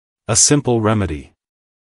A simple remedy.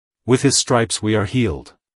 With his stripes we are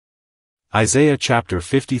healed. Isaiah chapter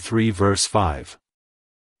 53 verse 5.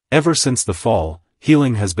 Ever since the fall,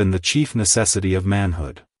 healing has been the chief necessity of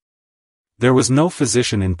manhood. There was no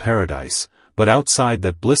physician in paradise, but outside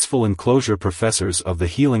that blissful enclosure professors of the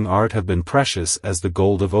healing art have been precious as the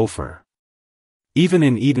gold of Ophir. Even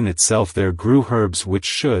in Eden itself there grew herbs which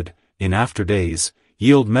should, in after days,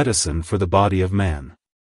 yield medicine for the body of man.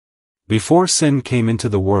 Before sin came into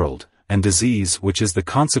the world, and disease which is the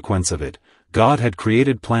consequence of it, God had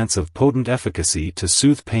created plants of potent efficacy to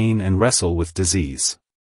soothe pain and wrestle with disease.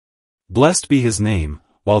 Blessed be his name,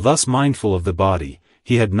 while thus mindful of the body,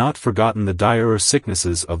 he had not forgotten the direr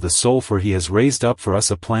sicknesses of the soul, for he has raised up for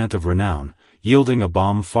us a plant of renown, yielding a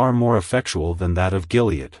balm far more effectual than that of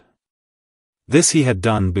Gilead. This he had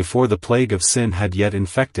done before the plague of sin had yet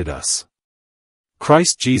infected us.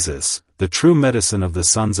 Christ Jesus, the true medicine of the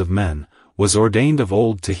sons of men, was ordained of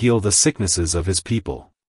old to heal the sicknesses of his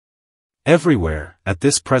people. Everywhere, at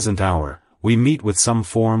this present hour, we meet with some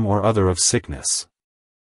form or other of sickness.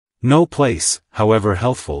 No place, however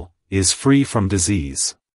healthful, is free from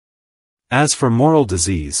disease. As for moral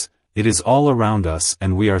disease, it is all around us,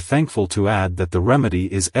 and we are thankful to add that the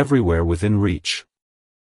remedy is everywhere within reach.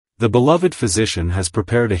 The beloved physician has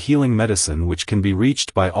prepared a healing medicine which can be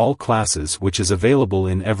reached by all classes, which is available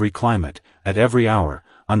in every climate, at every hour,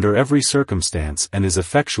 under every circumstance, and is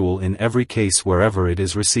effectual in every case wherever it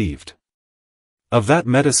is received. Of that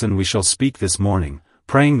medicine we shall speak this morning,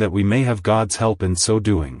 praying that we may have God's help in so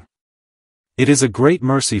doing. It is a great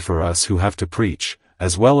mercy for us who have to preach,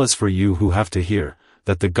 as well as for you who have to hear,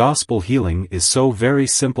 that the gospel healing is so very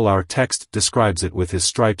simple. Our text describes it: with his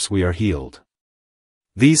stripes we are healed.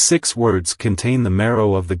 These 6 words contain the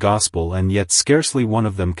marrow of the gospel, and yet scarcely one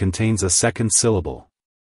of them contains a second syllable.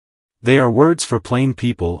 They are words for plain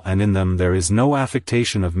people, and in them there is no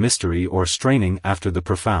affectation of mystery or straining after the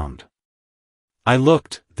profound. I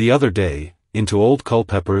looked, the other day, into old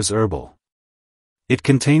Culpepper's herbal. It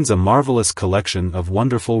contains a marvelous collection of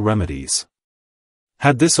wonderful remedies.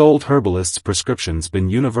 Had this old herbalist's prescriptions been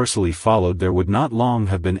universally followed, there would not long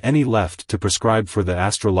have been any left to prescribe, for the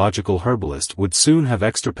astrological herbalist would soon have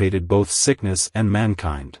extirpated both sickness and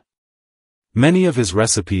mankind. Many of his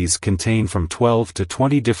recipes contain from 12 to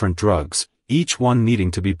 20 different drugs, each one needing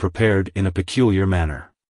to be prepared in a peculiar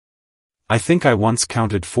manner. I think I once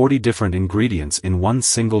counted 40 different ingredients in one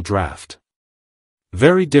single draught.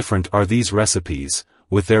 Very different are these recipes,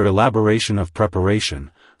 with their elaboration of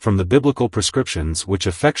preparation, from the biblical prescriptions which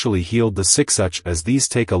effectually healed the sick, such as these: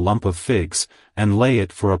 take a lump of figs, and lay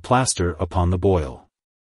it for a plaster upon the boil.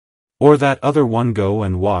 Or that other one: go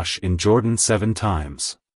and wash in Jordan 7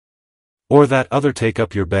 times. Or that other: take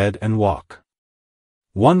up your bed and walk.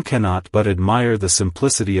 One cannot but admire the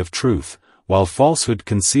simplicity of truth, while falsehood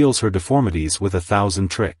conceals her deformities with 1,000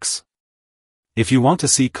 tricks. If you want to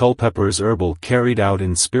see Culpepper's herbal carried out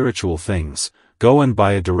in spiritual things, go and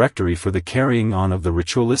buy a directory for the carrying on of the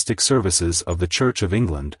ritualistic services of the Church of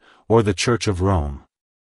England, or the Church of Rome.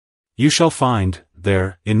 You shall find,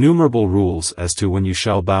 there, innumerable rules as to when you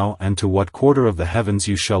shall bow, and to what quarter of the heavens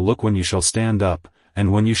you shall look when you shall stand up,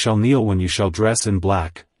 and when you shall kneel, when you shall dress in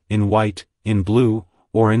black, in white, in blue,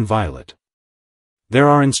 or in violet. There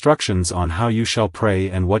are instructions on how you shall pray,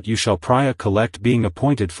 and what you shall pray, a collect being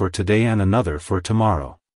appointed for today and another for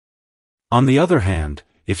tomorrow. On the other hand,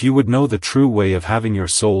 if you would know the true way of having your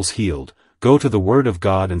souls healed, go to the Word of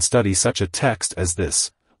God and study such a text as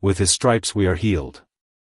this: with his stripes we are healed.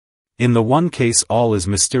 In the one case all is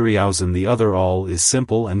mysterious, in the other all is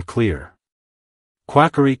simple and clear.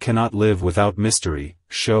 Quackery cannot live without mystery,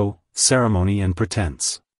 show, ceremony and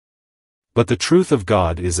pretense. But the truth of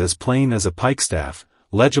God is as plain as a pikestaff,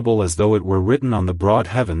 legible as though it were written on the broad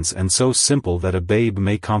heavens, and so simple that a babe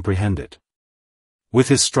may comprehend it. With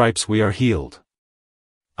his stripes we are healed.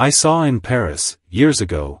 I saw in Paris, years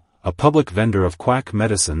ago, a public vendor of quack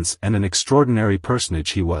medicines, and an extraordinary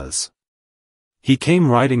personage he was. He came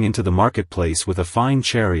riding into the marketplace with a fine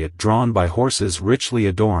chariot drawn by horses richly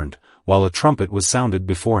adorned, while a trumpet was sounded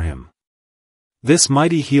before him. This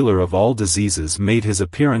mighty healer of all diseases made his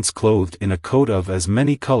appearance clothed in a coat of as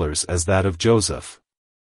many colors as that of Joseph.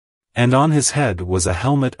 And on his head was a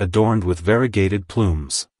helmet adorned with variegated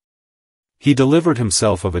plumes. He delivered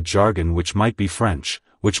himself of a jargon which might be French,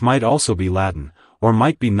 which might also be Latin, or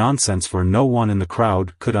might be nonsense, for no one in the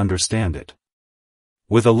crowd could understand it.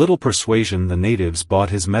 With a little persuasion the natives bought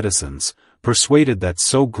his medicines, persuaded that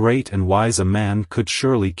so great and wise a man could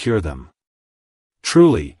surely cure them.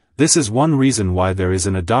 Truly, This is one reason why there is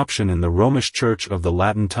an adoption in the Romish Church of the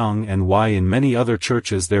Latin tongue and why in many other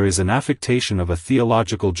churches there is an affectation of a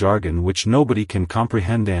theological jargon which nobody can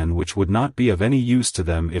comprehend and which would not be of any use to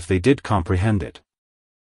them if they did comprehend it.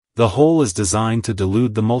 The whole is designed to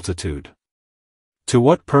delude the multitude. To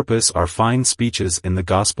what purpose are fine speeches in the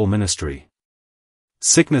gospel ministry?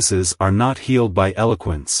 Sicknesses are not healed by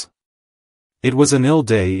eloquence. It was an ill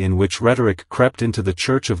day in which rhetoric crept into the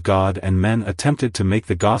church of God and men attempted to make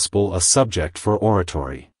the gospel a subject for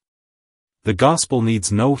oratory. The gospel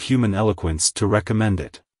needs no human eloquence to recommend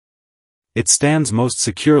it. It stands most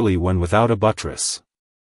securely when without a buttress.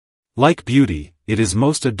 Like beauty, it is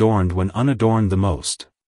most adorned when unadorned the most.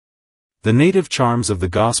 The native charms of the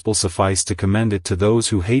gospel suffice to commend it to those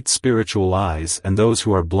who hate spiritual eyes, and those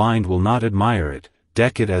who are blind will not admire it,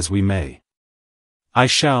 deck it as we may. I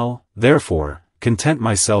shall, therefore, content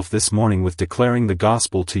myself this morning with declaring the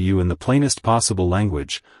gospel to you in the plainest possible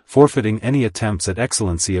language, forfeiting any attempts at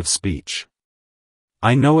excellency of speech.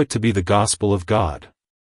 I know it to be the gospel of God.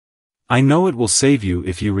 I know it will save you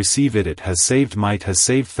if you receive it. It has saved, might has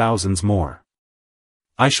saved thousands more.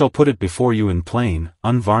 I shall put it before you in plain,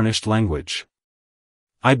 unvarnished language.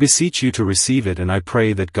 I beseech you to receive it, and I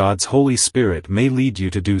pray that God's Holy Spirit may lead you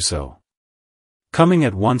to do so. Coming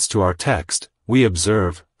at once to our text, we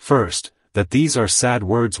observe, first, that these are sad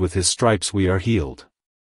words. With his stripes we are healed.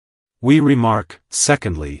 We remark,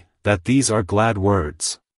 secondly, that these are glad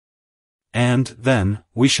words. And, then,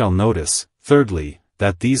 we shall notice, thirdly,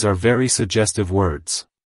 that these are very suggestive words.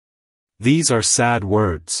 These are sad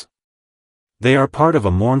words. They are part of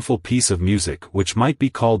a mournful piece of music which might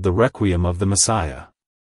be called the Requiem of the Messiah.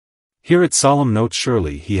 Here its solemn note: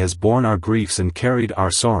 surely he has borne our griefs and carried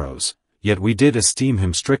our sorrows, yet we did esteem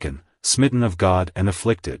him stricken, smitten of God and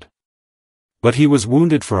afflicted. But he was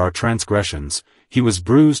wounded for our transgressions, he was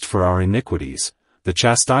bruised for our iniquities, the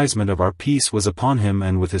chastisement of our peace was upon him,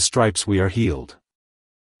 and with his stripes we are healed.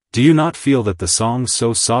 Do you not feel that the song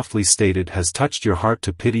so softly stated has touched your heart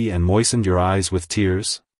to pity and moistened your eyes with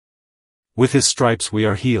tears? With his stripes we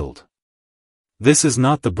are healed. This is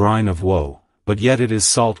not the brine of woe, but yet it is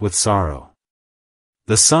salt with sorrow.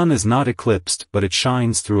 The sun is not eclipsed, but it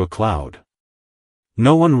shines through a cloud.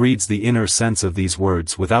 No one reads the inner sense of these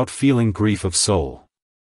words without feeling grief of soul.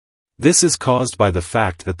 This is caused by the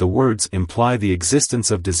fact that the words imply the existence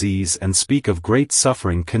of disease and speak of great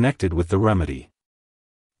suffering connected with the remedy.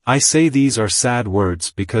 I say these are sad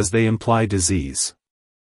words because they imply disease.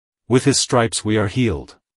 With his stripes we are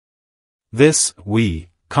healed. This, we,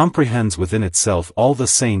 comprehends within itself all the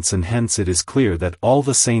saints, and hence it is clear that all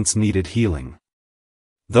the saints needed healing.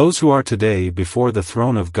 Those who are today before the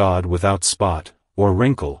throne of God without spot, or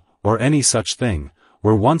wrinkle, or any such thing,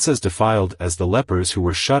 were once as defiled as the lepers who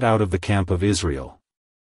were shut out of the camp of Israel.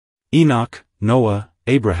 Enoch, Noah,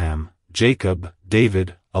 Abraham, Jacob,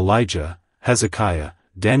 David, Elijah, Hezekiah,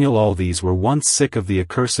 Daniel, all these were once sick of the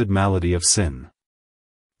accursed malady of sin.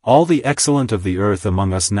 All the excellent of the earth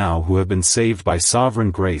among us now who have been saved by sovereign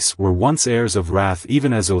grace were once heirs of wrath,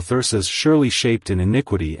 even as Otherses, surely shaped in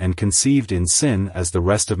iniquity and conceived in sin as the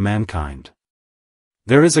rest of mankind.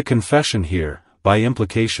 There is a confession here, by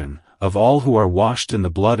implication, of all who are washed in the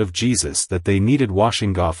blood of Jesus, that they needed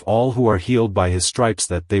washing off; all who are healed by his stripes,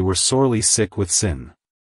 that they were sorely sick with sin.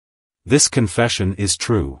 This confession is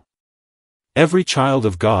true. Every child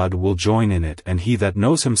of God will join in it, and he that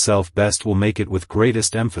knows himself best will make it with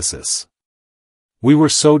greatest emphasis. We were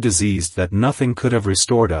so diseased that nothing could have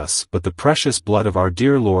restored us but the precious blood of our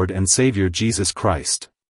dear Lord and Savior Jesus Christ.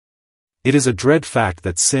 It is a dread fact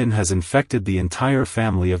that sin has infected the entire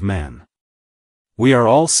family of man. We are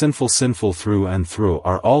all sinful through and through,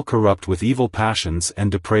 are all corrupt with evil passions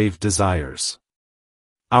and depraved desires.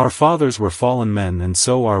 Our fathers were fallen men, and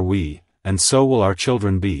so are we, and so will our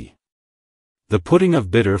children be. The putting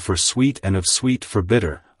of bitter for sweet and of sweet for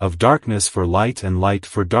bitter, of darkness for light and light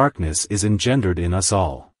for darkness is engendered in us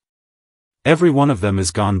all. Every one of them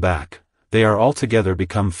is gone back, they are altogether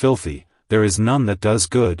become filthy, there is none that does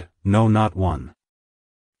good, no, not one.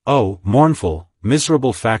 Oh, mournful,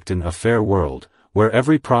 miserable fact in a fair world, where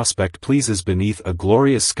every prospect pleases beneath a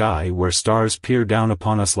glorious sky, where stars peer down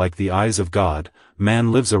upon us like the eyes of God,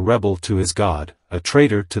 man lives a rebel to his God, a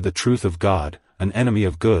traitor to the truth of God, an enemy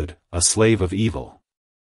of good, a slave of evil.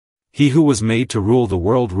 He who was made to rule the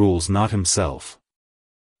world rules not himself.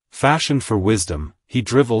 Fashioned for wisdom, he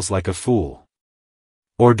drivels like a fool.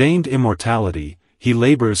 Ordained immortality, he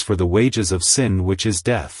labors for the wages of sin, which is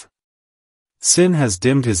death. Sin has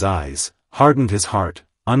dimmed his eyes, hardened his heart,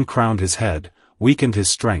 uncrowned his head, weakened his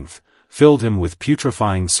strength, filled him with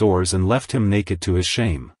putrefying sores, and left him naked to his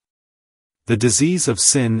shame. The disease of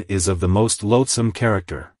sin is of the most loathsome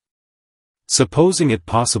character. Supposing it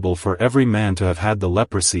possible for every man to have had the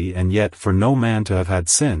leprosy and yet for no man to have had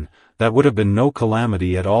sin, that would have been no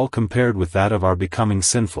calamity at all compared with that of our becoming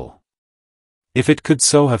sinful. If it could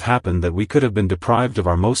so have happened that we could have been deprived of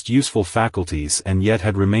our most useful faculties and yet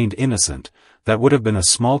had remained innocent, that would have been a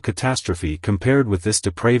small catastrophe compared with this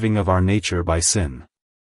depraving of our nature by sin.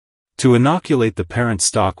 To inoculate the parent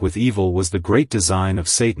stock with evil was the great design of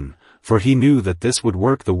Satan, for he knew that this would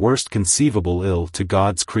work the worst conceivable ill to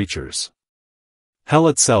God's creatures. Hell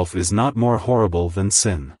itself is not more horrible than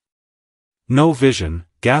sin. No vision,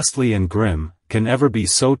 ghastly and grim, can ever be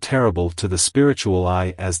so terrible to the spiritual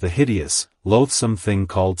eye as the hideous, loathsome thing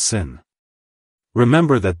called sin.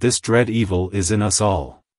 Remember that this dread evil is in us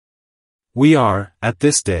all. We are, at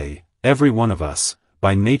this day, every one of us,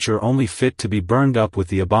 by nature only fit to be burned up with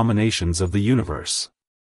the abominations of the universe.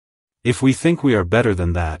 If we think we are better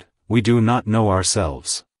than that, we do not know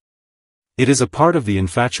ourselves. It is a part of the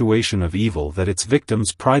infatuation of evil that its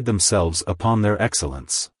victims pride themselves upon their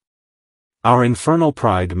excellence. Our infernal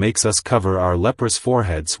pride makes us cover our leprous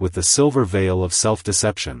foreheads with the silver veil of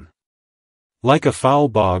self-deception. Like a foul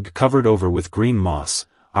bog covered over with green moss,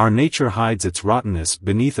 our nature hides its rottenness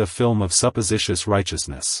beneath a film of supposititious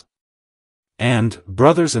righteousness. And,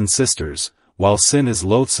 brothers and sisters, while sin is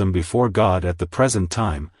loathsome before God at the present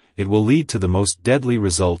time, it will lead to the most deadly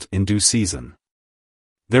result in due season.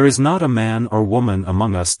 There is not a man or woman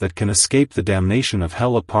among us that can escape the damnation of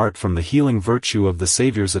hell apart from the healing virtue of the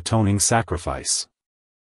Saviour's atoning sacrifice.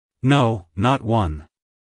 No, not one.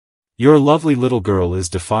 Your lovely little girl is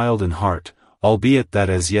defiled in heart, albeit that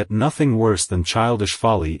as yet nothing worse than childish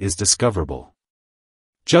folly is discoverable.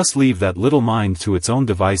 Just leave that little mind to its own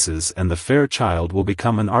devices and the fair child will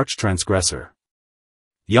become an arch-transgressor.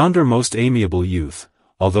 Yonder most amiable youth,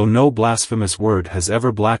 although no blasphemous word has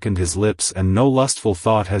ever blackened his lips and no lustful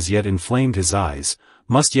thought has yet inflamed his eyes,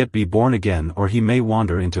 must yet be born again or he may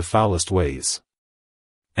wander into foulest ways.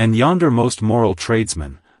 And yonder most moral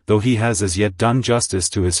tradesman, though he has as yet done justice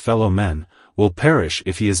to his fellow men, will perish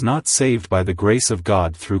if he is not saved by the grace of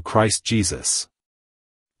God through Christ Jesus.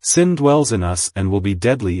 Sin dwells in us and will be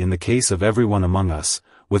deadly in the case of everyone among us,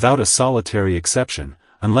 without a solitary exception,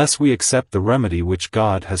 unless we accept the remedy which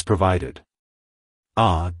God has provided.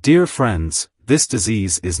 Ah, dear friends, this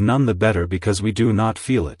disease is none the better because we do not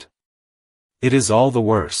feel it. It is all the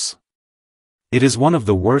worse. It is one of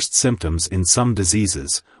the worst symptoms in some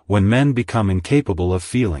diseases, when men become incapable of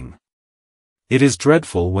feeling. It is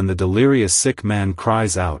dreadful when the delirious sick man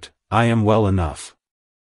cries out, "I am well enough.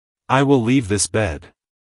 I will leave this bed.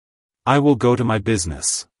 I will go to my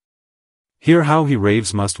business." Hear how he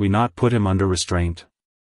raves. Must we not put him under restraint?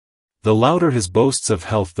 The louder his boasts of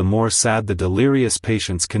health the more sad the delirious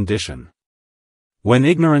patient's condition. When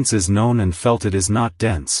ignorance is known and felt it is not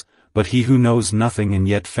dense, but he who knows nothing and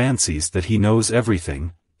yet fancies that he knows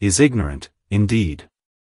everything, is ignorant, indeed.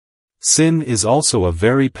 Sin is also a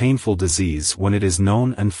very painful disease when it is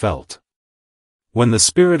known and felt. When the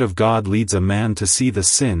Spirit of God leads a man to see the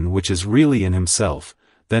sin which is really in himself,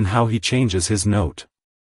 then how he changes his note.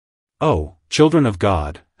 Oh, children of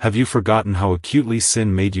God, have you forgotten how acutely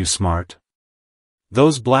sin made you smart?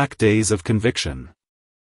 Those black days of conviction.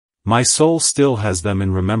 My soul still has them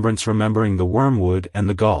in remembrance, remembering the wormwood and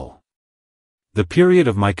the gall. The period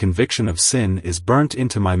of my conviction of sin is burnt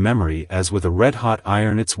into my memory as with a red-hot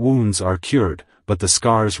iron. Its wounds are cured, but the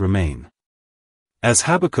scars remain. As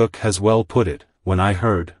Habakkuk has well put it, when I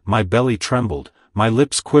heard, my belly trembled, my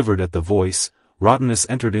lips quivered at the voice, rottenness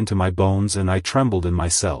entered into my bones and I trembled in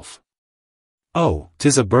myself. Oh,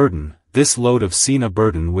 'tis a burden, this load of sin, a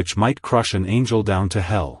burden which might crush an angel down to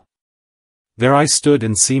hell. There I stood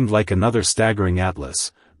and seemed like another staggering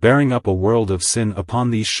Atlas, bearing up a world of sin upon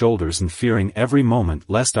these shoulders and fearing every moment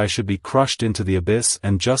lest I should be crushed into the abyss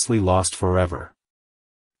and justly lost forever.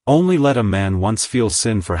 Only let a man once feel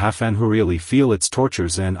sin for half and really feel its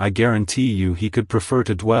tortures, and I guarantee you he could prefer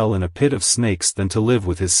to dwell in a pit of snakes than to live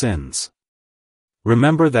with his sins.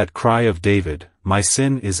 Remember that cry of David, "My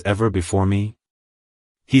sin is ever before me"?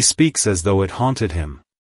 He speaks as though it haunted him.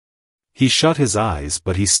 He shut his eyes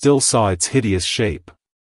but he still saw its hideous shape.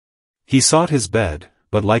 He sought his bed,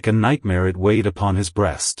 but like a nightmare it weighed upon his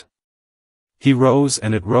breast. He rose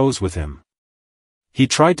and it rose with him. He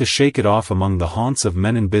tried to shake it off among the haunts of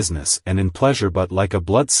men in business and in pleasure, but like a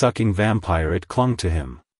blood-sucking vampire it clung to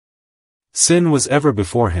him. Sin was ever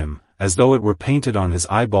before him, as though it were painted on his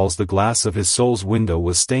eyeballs. The glass of his soul's window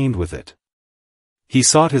was stained with it. He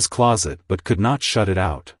sought his closet but could not shut it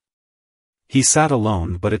out. He sat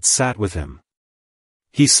alone but it sat with him.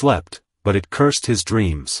 He slept, but it cursed his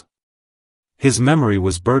dreams. His memory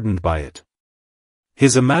was burdened by it.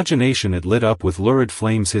 His imagination it lit up with lurid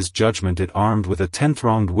flames, his judgment it armed with a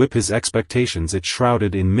 10-thronged whip, his expectations it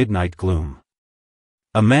shrouded in midnight gloom.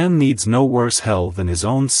 A man needs no worse hell than his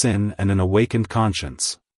own sin and an awakened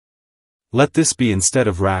conscience. Let this be instead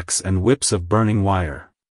of racks and whips of burning wire.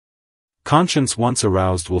 Conscience once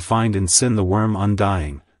aroused will find in sin the worm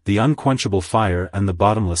undying, the unquenchable fire and the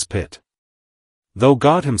bottomless pit. Though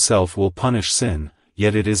God himself will punish sin,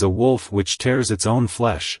 yet it is a wolf which tears its own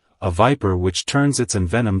flesh, a viper which turns its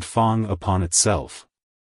envenomed fang upon itself.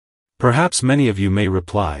 Perhaps many of you may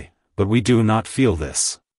reply, but we do not feel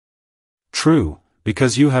this. True,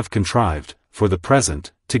 because you have contrived, for the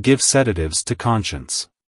present, to give sedatives to conscience.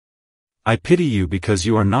 I pity you because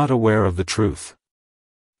you are not aware of the truth.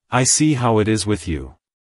 I see how it is with you.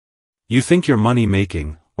 You think your money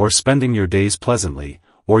making, or spending your days pleasantly,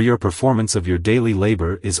 or your performance of your daily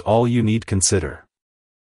labor is all you need consider.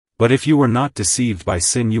 But if you were not deceived by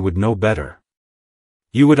sin, you would know better.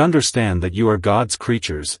 You would understand that you are God's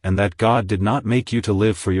creatures and that God did not make you to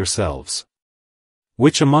live for yourselves.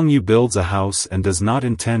 Which among you builds a house and does not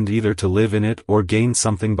intend either to live in it or gain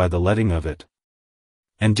something by the letting of it?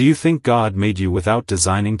 And do you think God made you without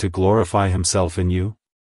designing to glorify himself in you?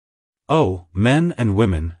 Oh, men and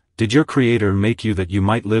women, did your Creator make you that you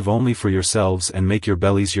might live only for yourselves and make your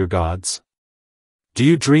bellies your gods? Do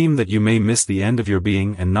you dream that you may miss the end of your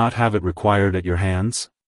being and not have it required at your hands?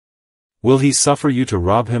 Will he suffer you to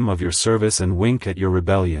rob him of your service and wink at your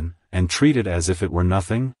rebellion, and treat it as if it were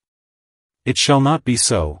nothing? It shall not be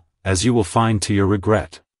so, as you will find to your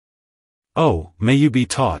regret. Oh, may you be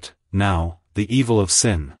taught, now, the evil of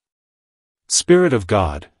sin. Spirit of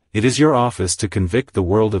God, it is your office to convict the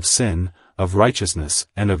world of sin, of righteousness,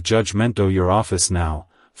 and of judgment. Your office now,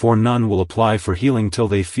 for none will apply for healing till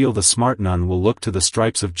they feel the smart, none will look to the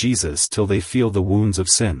stripes of Jesus till they feel the wounds of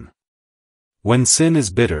sin. When sin is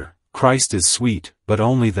bitter, Christ is sweet, but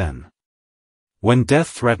only then. When death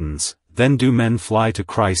threatens, then do men fly to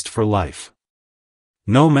Christ for life.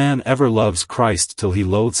 No man ever loves Christ till he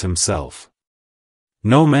loathes himself.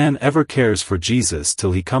 No man ever cares for Jesus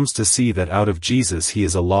till he comes to see that out of Jesus he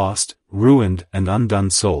is a lost, ruined, and undone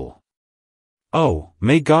soul. Oh,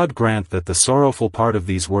 may God grant that the sorrowful part of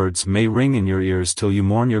these words may ring in your ears till you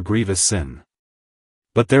mourn your grievous sin.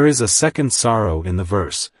 But there is a second sorrow in the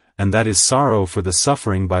verse, and that is sorrow for the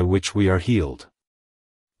suffering by which we are healed.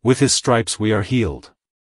 With his stripes we are healed.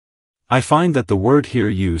 I find that the word here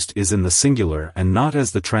used is in the singular and not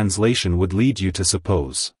as the translation would lead you to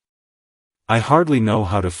suppose. I hardly know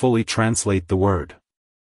how to fully translate the word.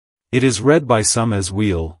 It is read by some as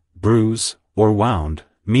weal, bruise, or wound,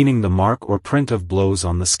 meaning the mark or print of blows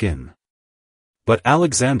on the skin. But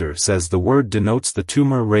Alexander says the word denotes the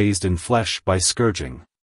tumor raised in flesh by scourging.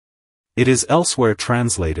 It is elsewhere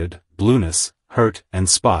translated, blueness, hurt, and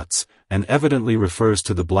spots, and evidently refers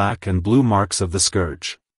to the black and blue marks of the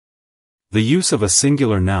scourge. The use of a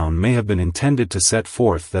singular noun may have been intended to set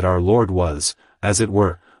forth that our Lord was, as it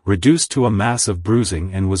were, reduced to a mass of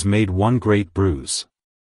bruising and was made one great bruise.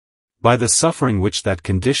 By the suffering which that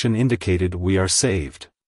condition indicated we are saved.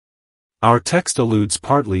 Our text alludes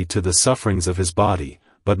partly to the sufferings of his body,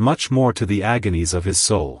 but much more to the agonies of his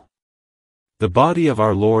soul. The body of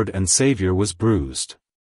our Lord and Savior was bruised.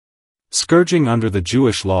 Scourging under the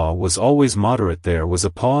Jewish law was always moderate. There was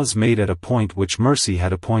a pause made at a point which mercy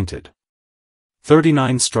had appointed.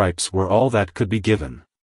 39 stripes were all that could be given.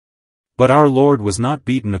 But our Lord was not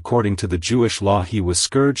beaten according to the Jewish law. He was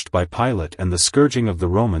scourged by Pilate, and the scourging of the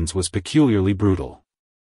Romans was peculiarly brutal.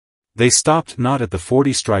 They stopped not at the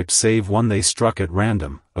 40 stripes save one they struck at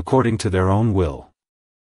random, according to their own will.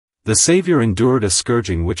 The Savior endured a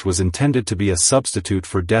scourging which was intended to be a substitute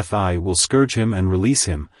for death. I will scourge him and release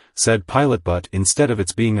him, said Pilate, but instead of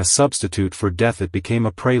its being a substitute for death it became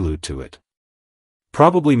a prelude to it.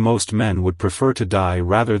 Probably most men would prefer to die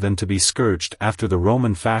rather than to be scourged after the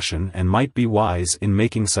Roman fashion, and might be wise in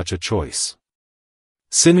making such a choice.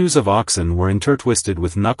 Sinews of oxen were intertwisted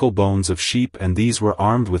with knuckle bones of sheep, and these were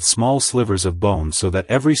armed with small slivers of bone, so that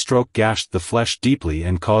every stroke gashed the flesh deeply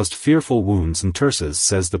and caused fearful wounds and terces.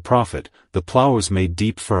 Says the prophet, the ploughs made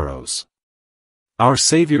deep furrows. Our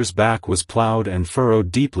Saviour's back was ploughed and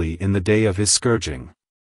furrowed deeply in the day of his scourging.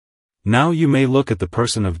 Now you may look at the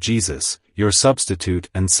person of Jesus, your substitute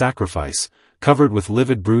and sacrifice, covered with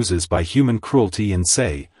livid bruises by human cruelty, and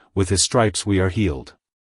say, with his stripes we are healed.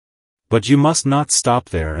 But you must not stop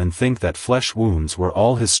there and think that flesh wounds were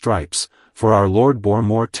all his stripes, for our Lord bore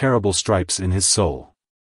more terrible stripes in his soul.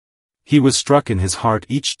 He was struck in his heart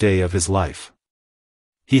each day of his life.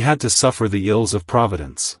 He had to suffer the ills of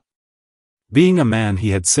providence. Being a man, he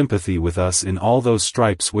had sympathy with us in all those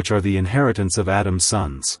stripes which are the inheritance of Adam's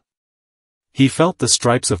sons. He felt the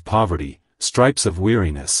stripes of poverty, stripes of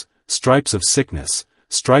weariness, stripes of sickness,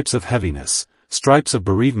 stripes of heaviness, stripes of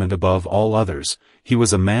bereavement above all others. He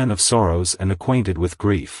was a man of sorrows and acquainted with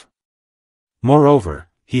grief. Moreover,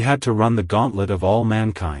 he had to run the gauntlet of all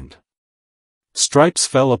mankind. Stripes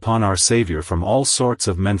fell upon our Savior from all sorts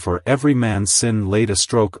of men, for every man's sin laid a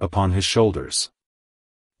stroke upon his shoulders.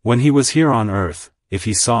 When he was here on earth, if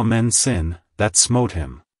he saw men sin, that smote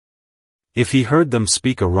him. If he heard them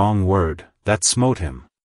speak a wrong word, that smote him.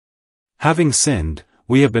 Having sinned,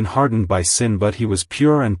 we have been hardened by sin, but he was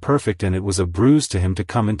pure and perfect, and it was a bruise to him to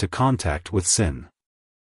come into contact with sin.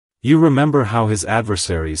 You remember how his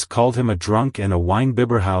adversaries called him a drunk and a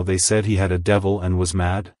wine-bibber, how they said he had a devil and was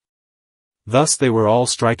mad? Thus they were all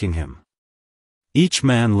striking him, each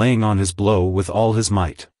man laying on his blow with all his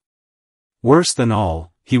might. Worse than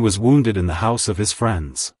all, he was wounded in the house of his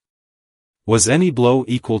friends. Was any blow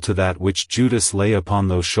equal to that which Judas lay upon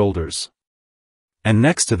those shoulders? And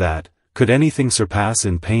next to that, could anything surpass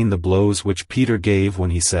in pain the blows which Peter gave when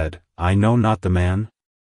he said, "I know not the man"?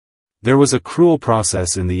 There was a cruel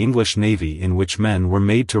process in the English Navy in which men were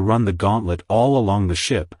made to run the gauntlet all along the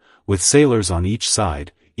ship, with sailors on each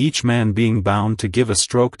side, each man being bound to give a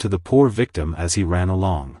stroke to the poor victim as he ran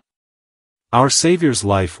along. Our Saviour's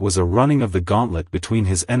life was a running of the gauntlet between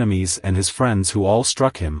his enemies and his friends, who all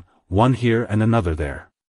struck him, one here and another there.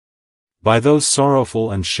 By those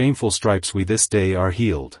sorrowful and shameful stripes we this day are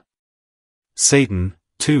healed. Satan,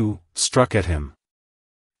 too, struck at him.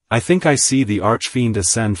 I think I see the archfiend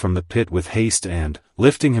ascend from the pit with haste and,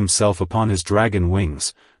 lifting himself upon his dragon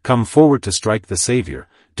wings, come forward to strike the Savior,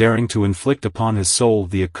 daring to inflict upon his soul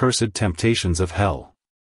the accursed temptations of hell.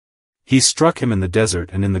 He struck him in the desert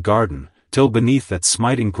and in the garden, till beneath that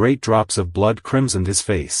smiting great drops of blood crimsoned his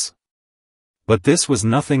face. But this was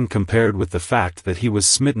nothing compared with the fact that he was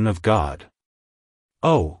smitten of God.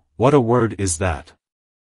 Oh, what a word is that!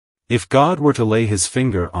 If God were to lay his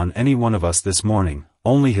finger on any one of us this morning,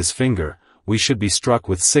 only his finger, we should be struck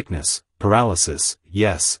with sickness, paralysis,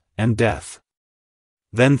 yes, and death.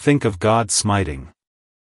 Then think of God smiting.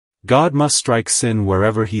 God must strike sin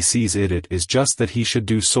wherever he sees it. It is just that he should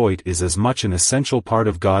do so. It is as much an essential part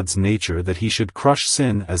of God's nature that he should crush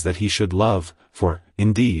sin as that he should love, for,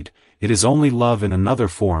 indeed, it is only love in another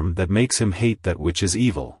form that makes him hate that which is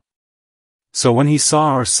evil. So when he saw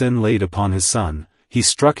our sin laid upon his Son, he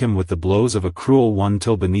struck him with the blows of a cruel one,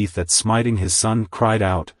 till beneath that smiting his Son cried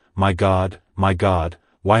out, my God,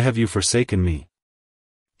 why have you forsaken me?"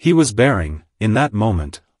 He was bearing, in that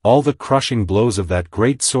moment, all the crushing blows of that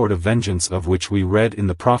great sword of vengeance of which we read in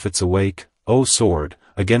the prophets. "Awake, O sword,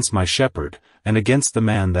 against my shepherd, and against the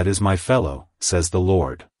man that is my fellow, says the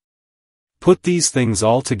Lord." Put these things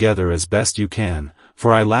all together as best you can,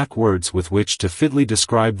 for I lack words with which to fitly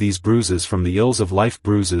describe these bruises from the ills of life,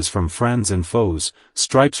 bruises from friends and foes,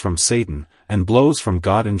 stripes from Satan, and blows from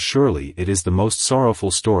God, and surely it is the most sorrowful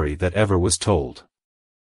story that ever was told.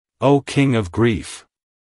 O King of Grief!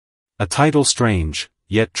 A title strange,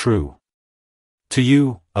 yet true. To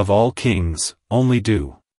you, of all kings, only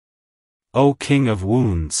due. O King of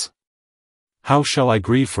Wounds! How shall I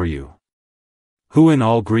grieve for you? Who in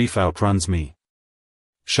all grief outruns me?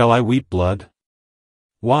 Shall I weep blood?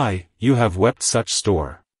 Why, you have wept such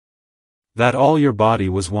store, that all your body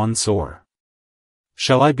was one sore.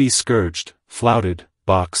 Shall I be scourged, flouted,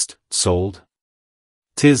 boxed, sold?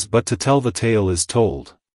 'Tis but to tell the tale is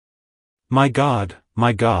told. My God,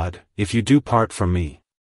 if you do part from me,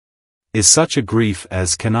 is such a grief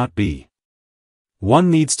as cannot be.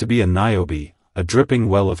 One needs to be a Niobe, a dripping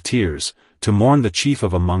well of tears, to mourn the chief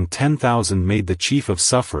of among 10,000 made the chief of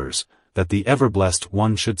sufferers, that the ever-blessed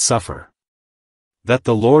one should suffer. That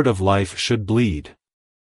the Lord of life should bleed.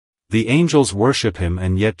 The angels worship him,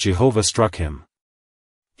 and yet Jehovah struck him.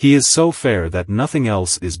 He is so fair that nothing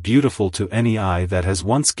else is beautiful to any eye that has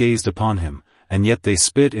once gazed upon him, and yet they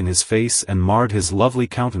spit in his face and marred his lovely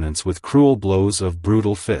countenance with cruel blows of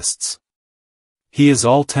brutal fists. He is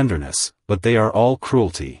all tenderness, but they are all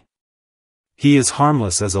cruelty. He is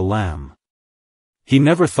harmless as a lamb. He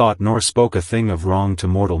never thought nor spoke a thing of wrong to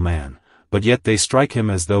mortal man, but yet they strike him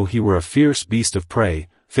as though he were a fierce beast of prey,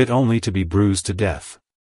 fit only to be bruised to death.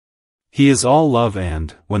 He is all love,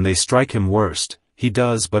 and, when they strike him worst, he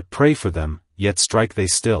does but pray for them, yet strike they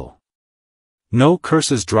still. No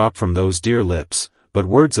curses drop from those dear lips, but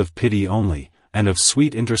words of pity only, and of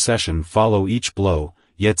sweet intercession follow each blow,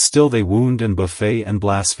 yet still they wound and buffet and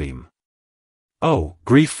blaspheme. Oh,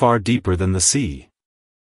 grief far deeper than the sea!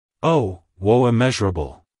 Oh, woe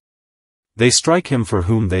immeasurable! They strike him for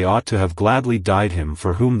whom they ought to have gladly died, him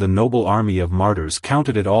for whom the noble army of martyrs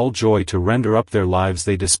counted it all joy to render up their lives.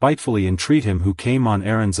 They despitefully entreat him who came on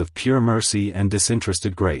errands of pure mercy and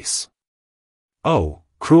disinterested grace. Oh,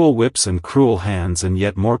 cruel whips and cruel hands, and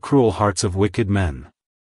yet more cruel hearts of wicked men!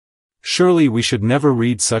 Surely we should never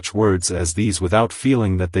read such words as these without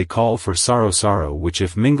feeling that they call for sorrow, which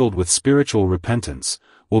if mingled with spiritual repentance,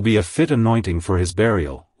 will be a fit anointing for his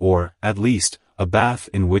burial, or, at least, a bath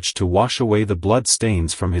in which to wash away the blood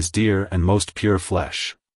stains from his dear and most pure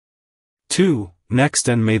flesh. 2. Next,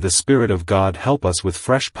 and may the Spirit of God help us with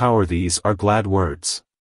fresh power. These are glad words.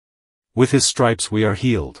 With his stripes we are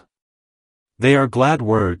healed. They are glad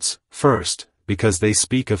words, first, because they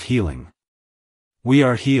speak of healing. We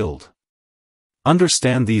are healed.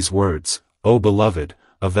 Understand these words, O beloved,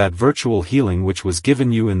 of that virtual healing which was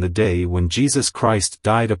given you in the day when Jesus Christ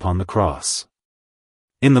died upon the cross.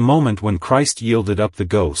 In the moment when Christ yielded up the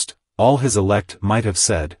ghost, all his elect might have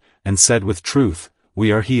said, and said with truth,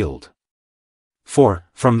 we are healed. For,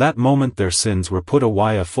 from that moment their sins were put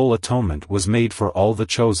away, a full atonement was made for all the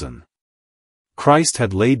chosen. Christ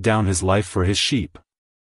had laid down his life for his sheep.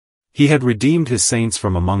 He had redeemed his saints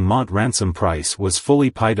from among Mount ransom price was fully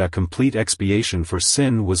paid, a complete expiation for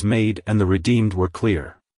sin was made, and the redeemed were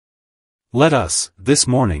clear. Let us, this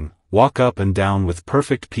morning, walk up and down with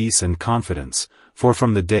perfect peace and confidence, for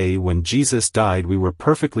from the day when Jesus died we were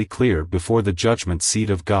perfectly clear before the judgment seat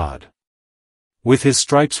of God. With his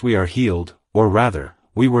stripes we are healed, or rather,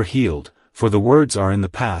 we were healed, for the words are in the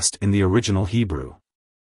past in the original Hebrew.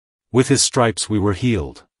 With his stripes we were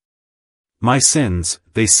healed. My sins,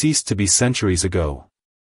 they ceased to be centuries ago.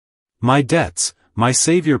 My debts, my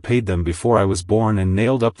Savior paid them before I was born and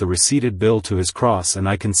nailed up the receipted bill to his cross, and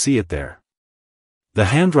I can see it there. The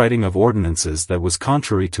handwriting of ordinances that was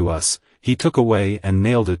contrary to us, he took away and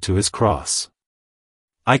nailed it to his cross.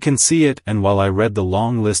 I can see it, and while I read the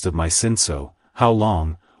long list of my sins, so, how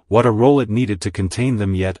long, what a roll it needed to contain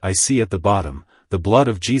them, yet I see at the bottom, the blood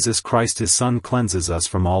of Jesus Christ his Son cleanses us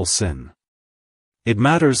from all sin. It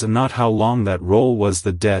matters not how long that roll was,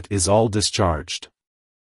 the debt is all discharged.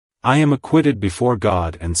 I am acquitted before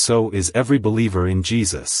God, and so is every believer in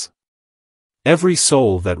Jesus. Every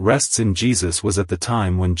soul that rests in Jesus was at the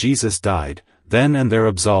time when Jesus died, then and there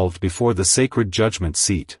absolved before the sacred judgment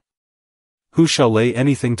seat. Who shall lay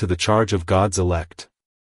anything to the charge of God's elect?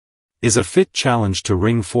 Is a fit challenge to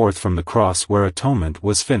ring forth from the cross where atonement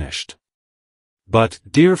was finished. But,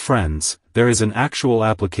 dear friends, there is an actual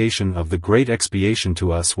application of the great expiation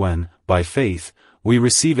to us when, by faith, we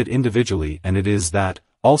receive it individually, and it is that,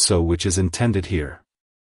 also, which is intended here.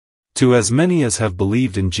 To as many as have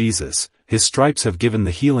believed in Jesus, his stripes have given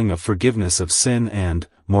the healing of forgiveness of sin, and,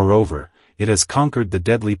 moreover, it has conquered the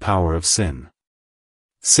deadly power of sin.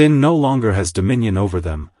 Sin no longer has dominion over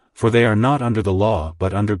them, for they are not under the law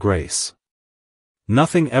but under grace.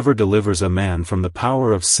 Nothing ever delivers a man from the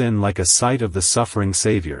power of sin like a sight of the suffering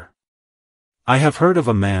Savior. I have heard of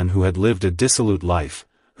a man who had lived a dissolute life,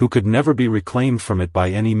 who could never be reclaimed from it by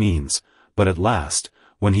any means, but at last,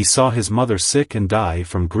 when he saw his mother sick and die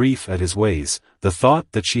from grief at his ways, the thought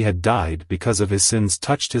that she had died because of his sins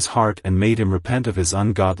touched his heart and made him repent of his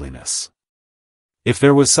ungodliness. If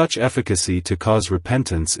there was such efficacy to cause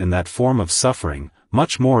repentance in that form of suffering,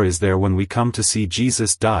 much more is there when we come to see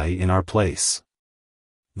Jesus die in our place.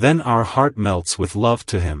 Then our heart melts with love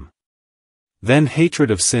to him. Then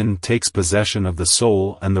hatred of sin takes possession of the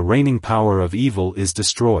soul, and the reigning power of evil is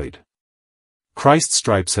destroyed. Christ's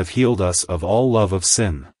stripes have healed us of all love of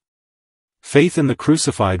sin. Faith in the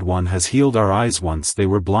crucified one has healed our eyes. Once they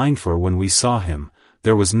were blind, for when we saw him,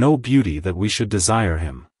 there was no beauty that we should desire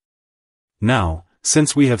him. Now,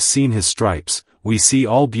 since we have seen his stripes, we see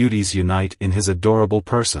all beauties unite in his adorable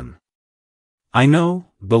person. I know,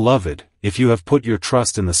 beloved, if you have put your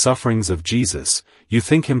trust in the sufferings of Jesus, you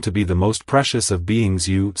think him to be the most precious of beings.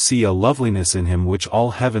 You see a loveliness in him which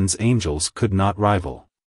all heaven's angels could not rival.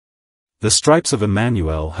 The stripes of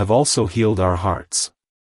Emmanuel have also healed our hearts.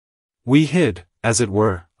 We hid, as it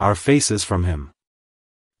were, our faces from him.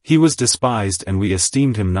 He was despised and we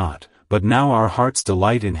esteemed him not, but now our hearts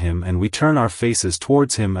delight in him, and we turn our faces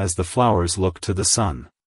towards him as the flowers look to the sun.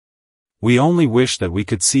 We only wish that we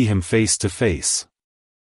could see him face to face.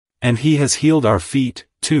 And he has healed our feet,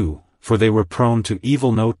 too, for they were prone to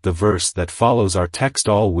evil. Note the verse that follows our text: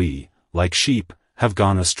 all we, like sheep, have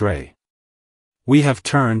gone astray. We have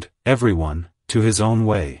turned, everyone, to his own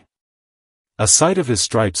way. A sight of his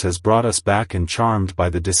stripes has brought us back, and charmed by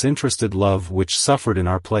the disinterested love which suffered in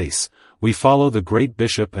our place, we follow the great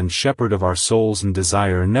Bishop and Shepherd of our souls, and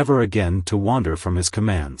desire never again to wander from his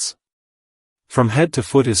commands. From head to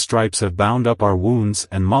foot his stripes have bound up our wounds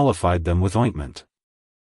and mollified them with ointment.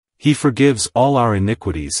 He forgives all our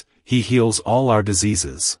iniquities, he heals all our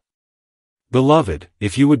diseases. Beloved,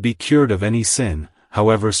 if you would be cured of any sin,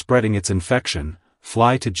 however spreading its infection,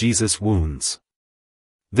 fly to Jesus' wounds.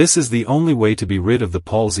 This is the only way to be rid of the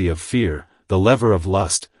palsy of fear, the lever of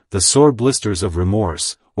lust, the sore blisters of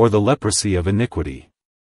remorse, or the leprosy of iniquity.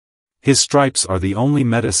 His stripes are the only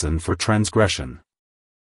medicine for transgression.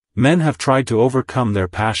 Men have tried to overcome their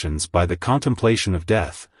passions by the contemplation of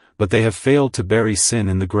death, but they have failed to bury sin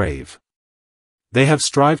in the grave. They have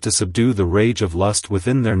strived to subdue the rage of lust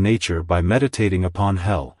within their nature by meditating upon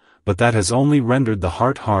hell, but that has only rendered the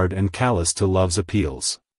heart hard and callous to love's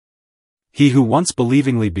appeals. He who once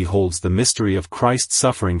believingly beholds the mystery of Christ's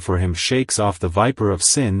suffering for him shakes off the viper of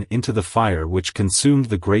sin into the fire which consumed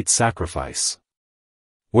the great sacrifice.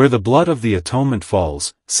 Where the blood of the atonement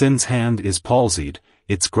falls, sin's hand is palsied,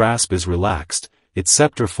 its grasp is relaxed, its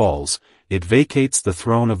scepter falls, it vacates the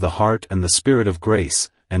throne of the heart, and the Spirit of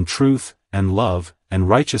grace, and truth, and love, and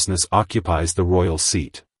righteousness occupies the royal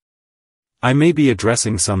seat. I may be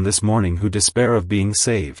addressing some this morning who despair of being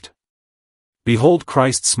saved. Behold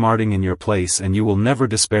Christ smarting in your place and you will never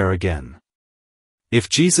despair again. If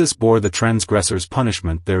Jesus bore the transgressor's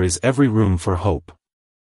punishment, there is every room for hope.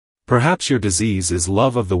 Perhaps your disease is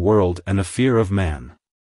love of the world and a fear of man.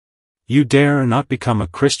 You dare not become a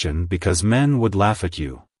Christian because men would laugh at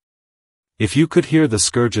you. If you could hear the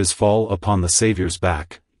scourges fall upon the Saviour's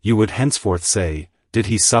back, you would henceforth say, "Did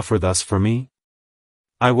he suffer thus for me?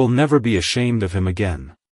 I will never be ashamed of him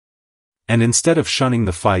again." And instead of shunning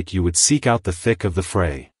the fight, you would seek out the thick of the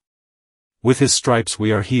fray. With his stripes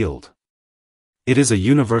we are healed. It is a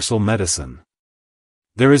universal medicine.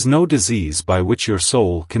 There is no disease by which your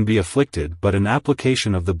soul can be afflicted, but an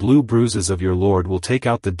application of the blue bruises of your Lord will take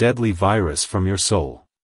out the deadly virus from your soul.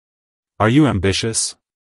 Are you ambitious?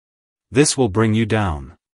 This will bring you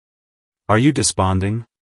down. Are you desponding?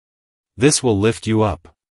 This will lift you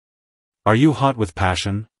up. Are you hot with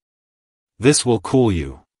passion? This will cool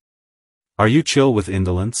you. Are you chill with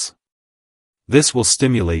indolence? This will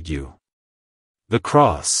stimulate you. The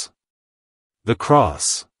cross. The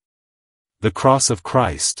cross. The cross of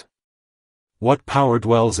Christ. What power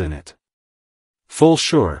dwells in it? Full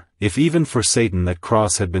sure, if even for Satan that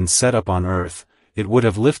cross had been set up on earth, it would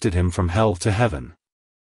have lifted him from hell to heaven.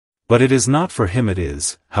 But it is not for him, it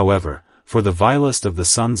is, however, for the vilest of the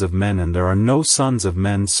sons of men, and there are no sons of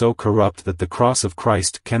men so corrupt that the cross of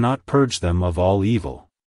Christ cannot purge them of all evil.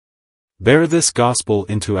 Bear this gospel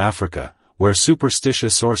into Africa, where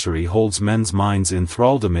superstitious sorcery holds men's minds in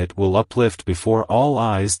thraldom. It will uplift before all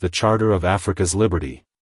eyes the charter of Africa's liberty.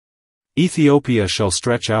 Ethiopia shall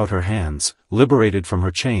stretch out her hands, liberated from her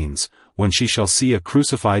chains, when she shall see a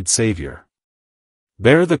crucified Savior.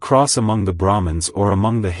 Bear the cross among the Brahmins or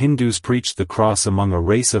among the Hindus, preach the cross among a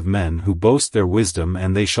race of men who boast their wisdom,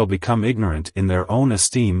 and they shall become ignorant in their own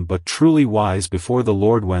esteem, but truly wise before the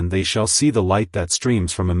Lord when they shall see the light that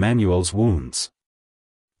streams from Emmanuel's wounds.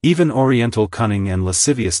 Even oriental cunning and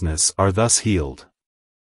lasciviousness are thus healed.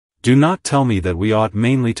 Do not tell me that we ought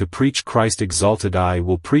mainly to preach Christ exalted. I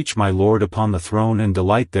will preach my Lord upon the throne and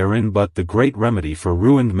delight therein, but the great remedy for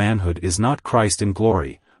ruined manhood is not Christ in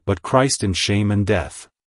glory, but Christ in shame and death.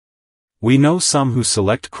 We know some who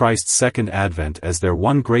select Christ's second advent as their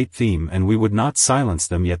one great theme, and we would not silence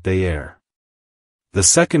them, yet they err. The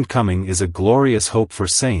second coming is a glorious hope for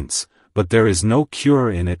saints, but there is no cure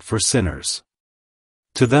in it for sinners.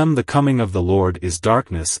 To them the coming of the Lord is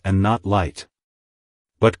darkness and not light.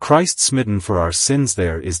 But Christ smitten for our sins,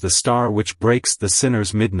 there is the star which breaks the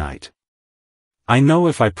sinner's midnight. I know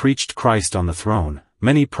if I preached Christ on the throne,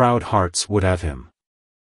 many proud hearts would have him.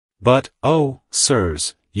 But, oh,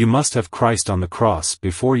 sirs, you must have Christ on the cross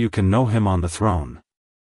before you can know him on the throne.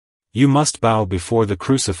 You must bow before the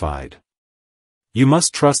crucified. You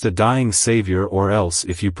must trust a dying Savior, or else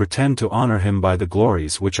if you pretend to honor him by the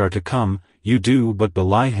glories which are to come, you do but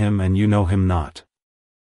belie him and you know him not.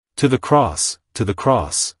 To the cross, to the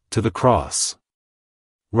cross, to the cross.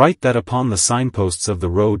 Write that upon the signposts of the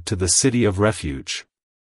road to the city of refuge.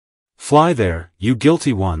 Fly there, you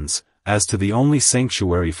guilty ones, as to the only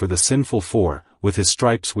sanctuary for the sinful, for, with his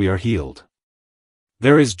stripes we are healed.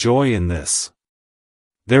 There is joy in this.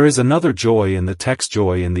 There is another joy in the text,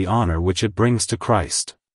 joy in the honor which it brings to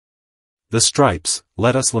Christ. The stripes,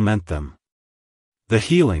 let us lament them. The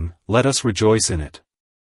healing, let us rejoice in it.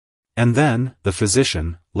 And then, the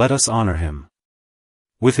physician, let us honor him.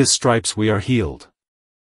 With his stripes we are healed.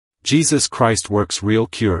 Jesus Christ works real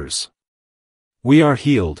cures. We are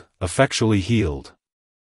healed, effectually healed.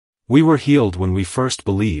 We were healed when we first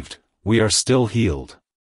believed, we are still healed.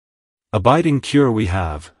 Abiding cure we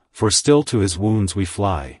have, for still to his wounds we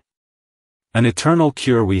fly. An eternal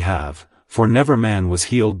cure we have, for never man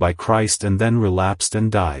was healed by Christ and then relapsed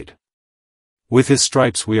and died. With his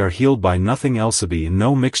stripes we are healed by nothing else, be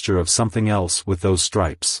no mixture of something else with those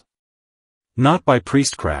stripes. Not by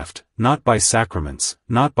priestcraft, not by sacraments,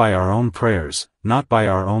 not by our own prayers, not by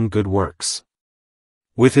our own good works.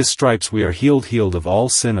 With his stripes we are healed of all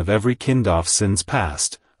sin, of every kind, of sins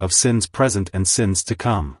past, of sins present and sins to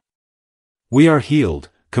come. We are healed,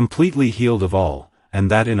 completely healed of all,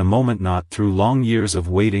 and that in a moment, not through long years of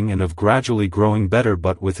waiting and of gradually growing better,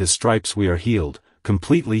 but with his stripes we are healed,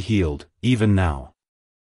 completely healed, even now.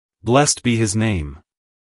 Blessed be his name.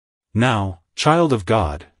 Now, child of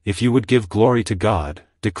God, if you would give glory to God,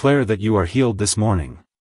 declare that you are healed this morning.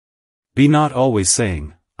 Be not always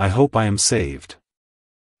saying, I hope I am saved.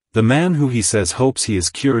 The man who he says hopes he is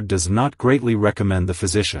cured does not greatly recommend the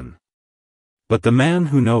physician. But the man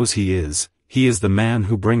who knows he is the man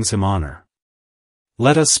who brings him honor.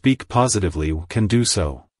 Let us speak positively, can do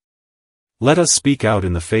so. Let us speak out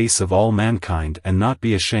in the face of all mankind and not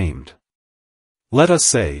be ashamed. Let us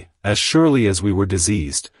say, as surely as we were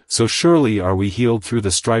diseased, so surely are we healed through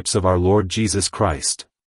the stripes of our Lord Jesus Christ.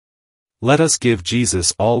 Let us give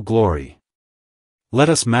Jesus all glory. Let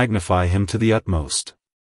us magnify him to the utmost.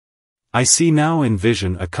 I see now in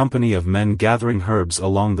vision a company of men gathering herbs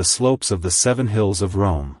along the slopes of the 7 hills of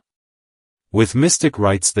Rome. With mystic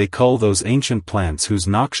rites they cull those ancient plants whose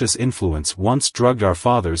noxious influence once drugged our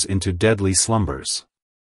fathers into deadly slumbers.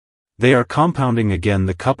 They are compounding again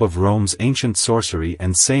the cup of Rome's ancient sorcery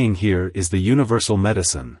and saying, here is the universal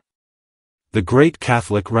medicine, the great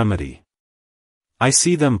Catholic remedy. I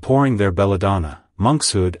see them pouring their belladonna,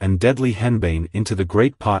 monkshood and deadly henbane into the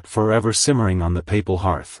great pot forever simmering on the papal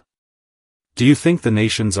hearth. Do you think the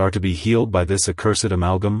nations are to be healed by this accursed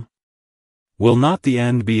amalgam? Will not the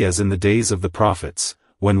end be as in the days of the prophets,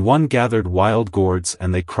 when one gathered wild gourds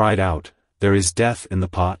and they cried out, there is death in the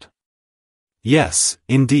pot? Yes,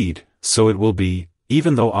 indeed, so it will be,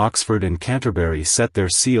 even though Oxford and Canterbury set their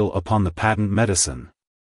seal upon the patent medicine.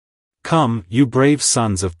 Come, you brave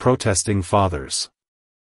sons of protesting fathers.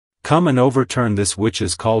 Come and overturn this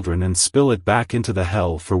witch's cauldron and spill it back into the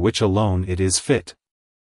hell for which alone it is fit.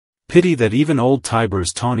 Pity that even old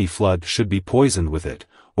Tiber's tawny flood should be poisoned with it,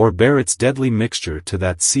 or bear its deadly mixture to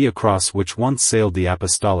that sea across which once sailed the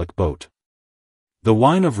apostolic boat. The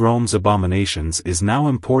wine of Rome's abominations is now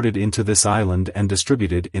imported into this island and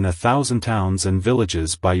distributed in 1,000 towns and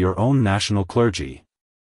villages by your own national clergy.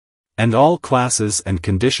 And all classes and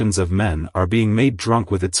conditions of men are being made drunk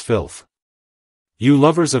with its filth. You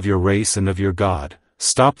lovers of your race and of your God,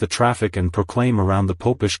 stop the traffic and proclaim around the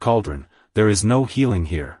popish cauldron, there is no healing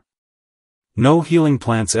here. No healing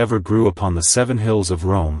plants ever grew upon the 7 hills of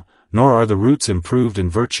Rome, nor are the roots improved in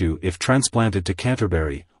virtue if transplanted to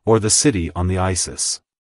Canterbury, or the city on the Isis.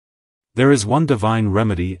 There is one divine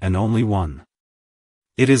remedy and only one.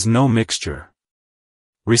 It is no mixture.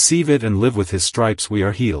 Receive it and live. With his stripes we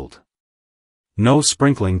are healed. No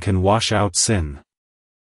sprinkling can wash out sin.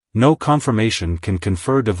 No confirmation can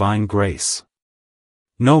confer divine grace.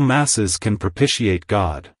 No masses can propitiate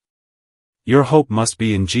God. Your hope must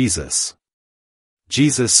be in Jesus.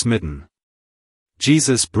 Jesus smitten.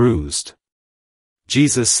 Jesus bruised.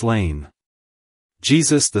 Jesus slain.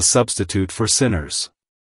 Jesus the substitute for sinners.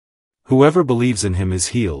 Whoever believes in him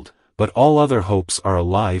is healed, but all other hopes are a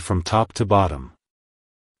lie from top to bottom.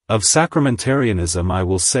 Of sacramentarianism I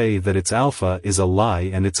will say that its alpha is a lie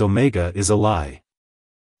and its omega is a lie.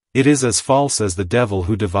 It is as false as the devil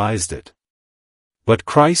who devised it. But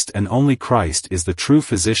Christ and only Christ is the true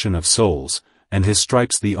physician of souls, and his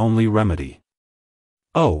stripes the only remedy.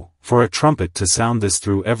 Oh, for a trumpet to sound this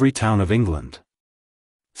through every town of England.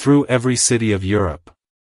 Through every city of Europe.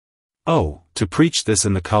 Oh, to preach this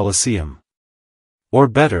in the Colosseum. Or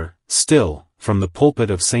better, still, from the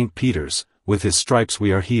pulpit of St. Peter's, with his stripes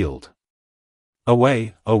we are healed.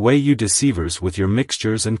 Away, away you deceivers with your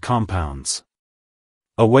mixtures and compounds.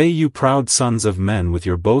 Away you proud sons of men with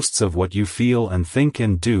your boasts of what you feel and think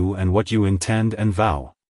and do and what you intend and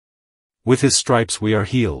vow. With his stripes we are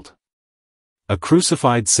healed. A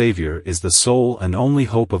crucified Savior is the sole and only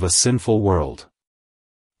hope of a sinful world.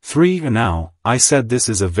 3. Now, I said this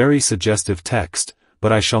is a very suggestive text,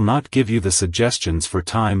 but I shall not give you the suggestions for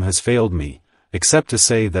time has failed me, except to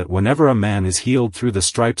say that whenever a man is healed through the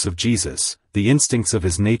stripes of Jesus, the instincts of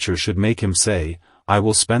his nature should make him say, I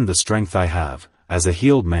will spend the strength I have, as a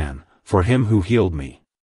healed man, for him who healed me.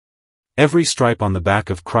 Every stripe on the back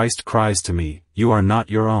of Christ cries to me, you are not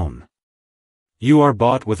your own. You are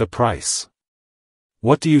bought with a price.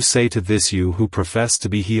 What do you say to this, you who profess to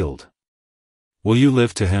be healed? Will you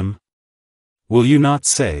live to him? Will you not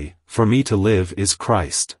say, for me to live is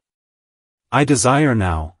Christ? I desire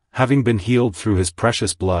now, having been healed through his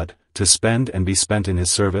precious blood, to spend and be spent in his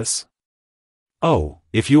service? Oh,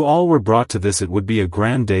 if you all were brought to this, it would be a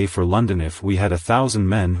grand day for London if we had 1,000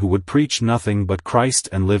 men who would preach nothing but Christ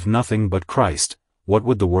and live nothing but Christ. What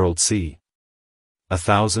would the world see?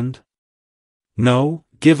 1,000? No,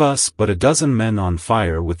 give us but a dozen men on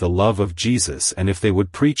fire with the love of Jesus, and if they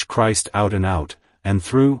would preach Christ out, and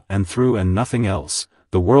through, and nothing else,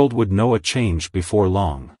 the world would know a change before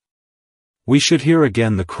long. We should hear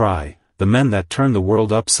again the cry, the men that turn the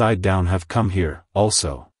world upside down have come here,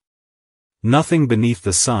 also. Nothing beneath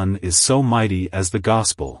the sun is so mighty as the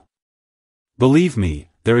gospel. Believe me,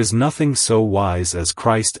 there is nothing so wise as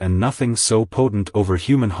Christ and nothing so potent over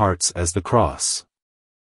human hearts as the cross.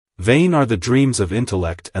 Vain are the dreams of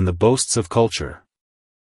intellect and the boasts of culture.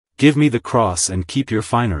 Give me the cross and keep your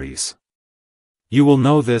fineries. You will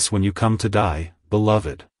know this when you come to die,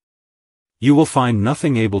 beloved. You will find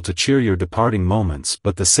nothing able to cheer your departing moments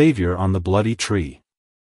but the Savior on the bloody tree.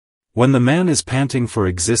 When the man is panting for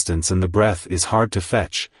existence and the breath is hard to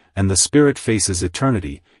fetch, and the spirit faces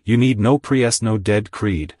eternity, you need no priest, no dead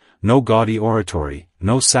creed, no gaudy oratory,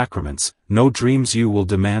 no sacraments, no dreams. You will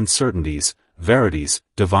demand certainties, verities,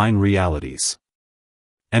 divine realities.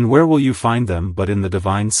 And where will you find them but in the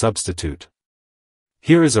divine substitute?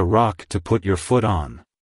 Here is a rock to put your foot on.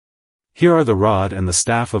 Here are the rod and the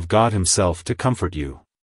staff of God himself to comfort you.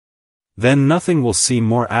 Then nothing will seem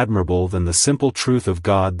more admirable than the simple truth of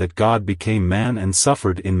God, that God became man and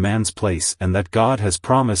suffered in man's place, and that God has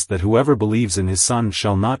promised that whoever believes in his Son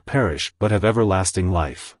shall not perish but have everlasting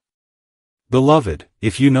life. Beloved,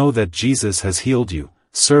 if you know that Jesus has healed you,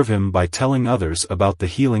 serve him by telling others about the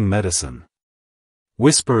healing medicine.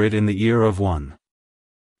 Whisper it in the ear of one.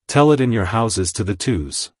 Tell it in your houses to the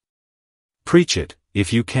twos. Preach it,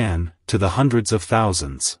 if you can, to the hundreds of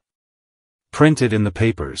thousands. Print it in the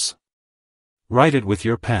papers. Write it with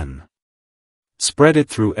your pen. Spread it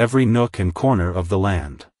through every nook and corner of the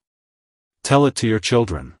land. Tell it to your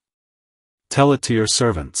children. Tell it to your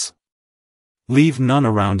servants. Leave none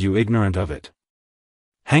around you ignorant of it.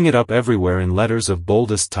 Hang it up everywhere in letters of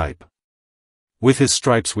boldest type. With his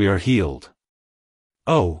stripes we are healed.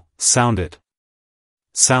 Oh, sound it.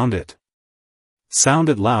 Sound it. Sound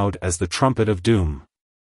it loud as the trumpet of doom.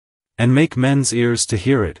 And make men's ears to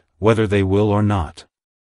hear it, whether they will or not.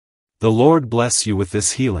 The Lord bless you with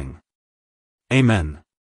this healing. Amen.